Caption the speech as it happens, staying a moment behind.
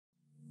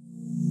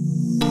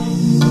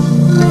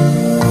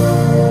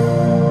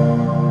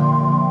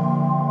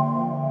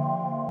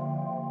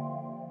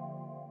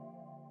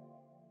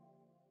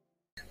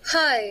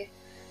Hi,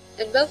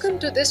 and welcome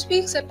to this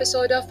week's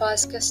episode of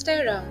Ask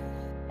Astera.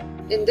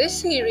 In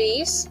this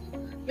series,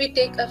 we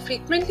take a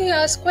frequently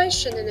asked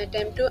question and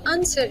attempt to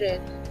answer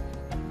it.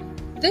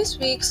 This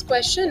week's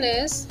question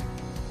is,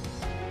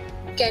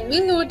 can we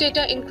load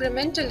data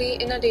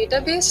incrementally in a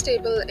database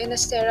table in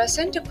Astera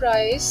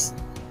Centerprise?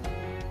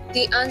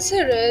 The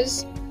answer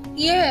is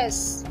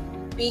yes,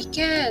 we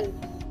can.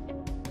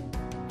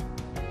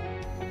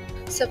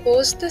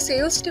 Suppose the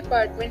sales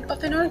department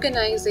of an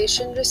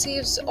organization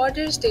receives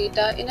orders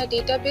data in a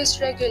database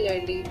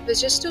regularly,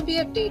 which is to be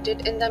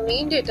updated in the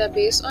main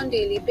database on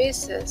daily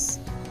basis.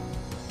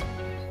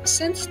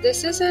 Since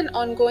this is an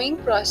ongoing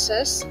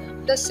process,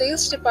 the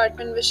sales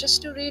department wishes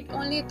to read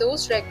only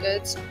those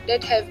records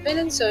that have been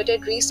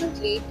inserted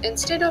recently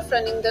instead of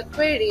running the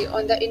query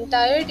on the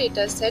entire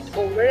dataset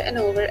over and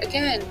over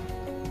again.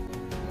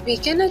 We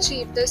can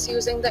achieve this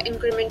using the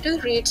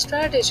incremental read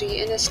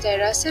strategy in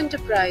Astera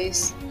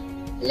Centerprise.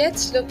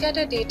 Let's look at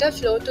a data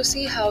flow to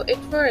see how it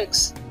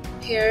works.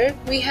 Here,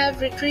 we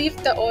have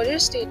retrieved the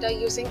orders data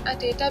using a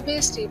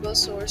database table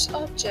source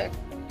object.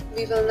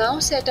 We will now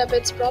set up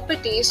its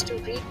properties to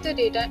read the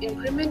data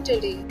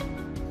incrementally.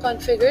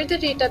 Configure the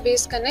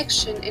database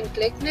connection and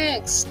click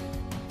Next.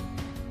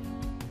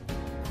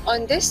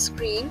 On this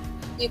screen,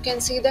 you can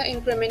see the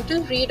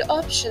incremental read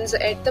options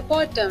at the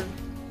bottom.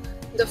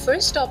 The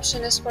first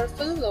option is for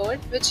full load,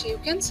 which you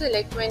can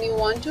select when you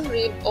want to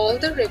read all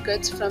the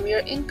records from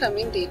your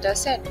incoming data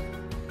set.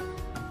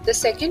 The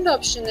second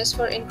option is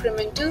for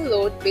incremental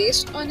load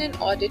based on an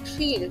audit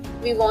field.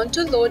 We want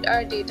to load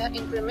our data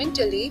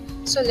incrementally,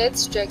 so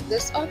let's check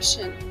this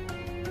option.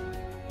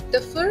 The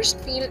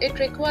first field it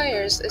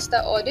requires is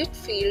the audit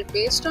field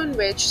based on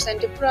which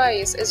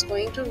Centerprise is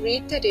going to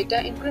read the data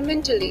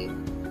incrementally.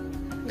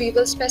 We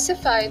will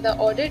specify the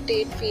audit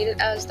date field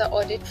as the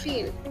audit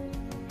field.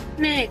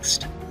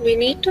 Next, we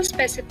need to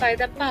specify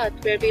the path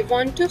where we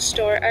want to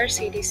store our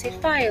CDC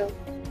file.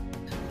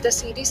 The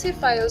CDC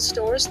file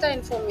stores the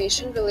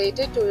information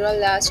related to your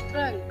last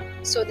run,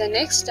 so the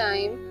next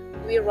time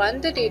we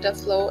run the data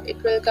flow,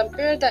 it will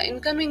compare the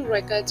incoming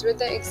records with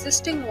the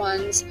existing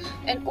ones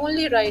and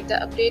only write the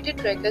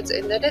updated records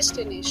in the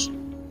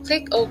destination.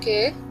 Click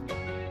OK.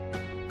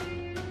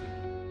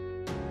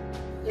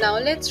 Now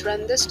let's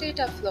run this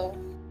data flow.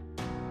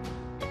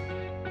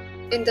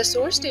 In the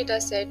source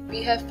dataset,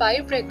 we have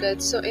 5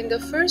 records, so in the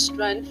first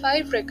run,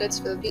 5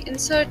 records will be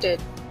inserted.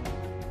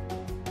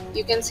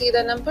 You can see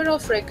the number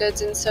of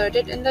records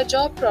inserted in the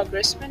job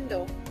progress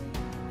window.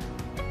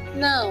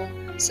 Now,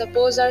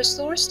 suppose our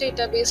source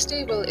database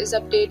table is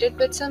updated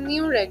with some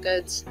new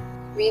records.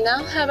 We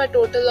now have a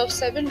total of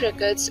 7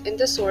 records in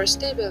the source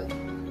table.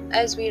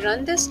 As we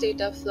run this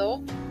data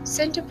flow,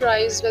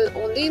 Centerprise will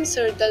only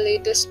insert the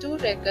latest 2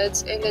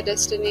 records in the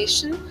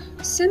destination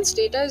since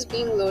data is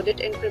being loaded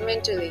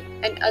incrementally,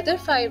 and other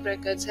 5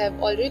 records have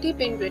already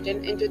been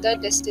written into the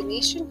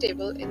destination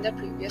table in the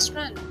previous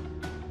run.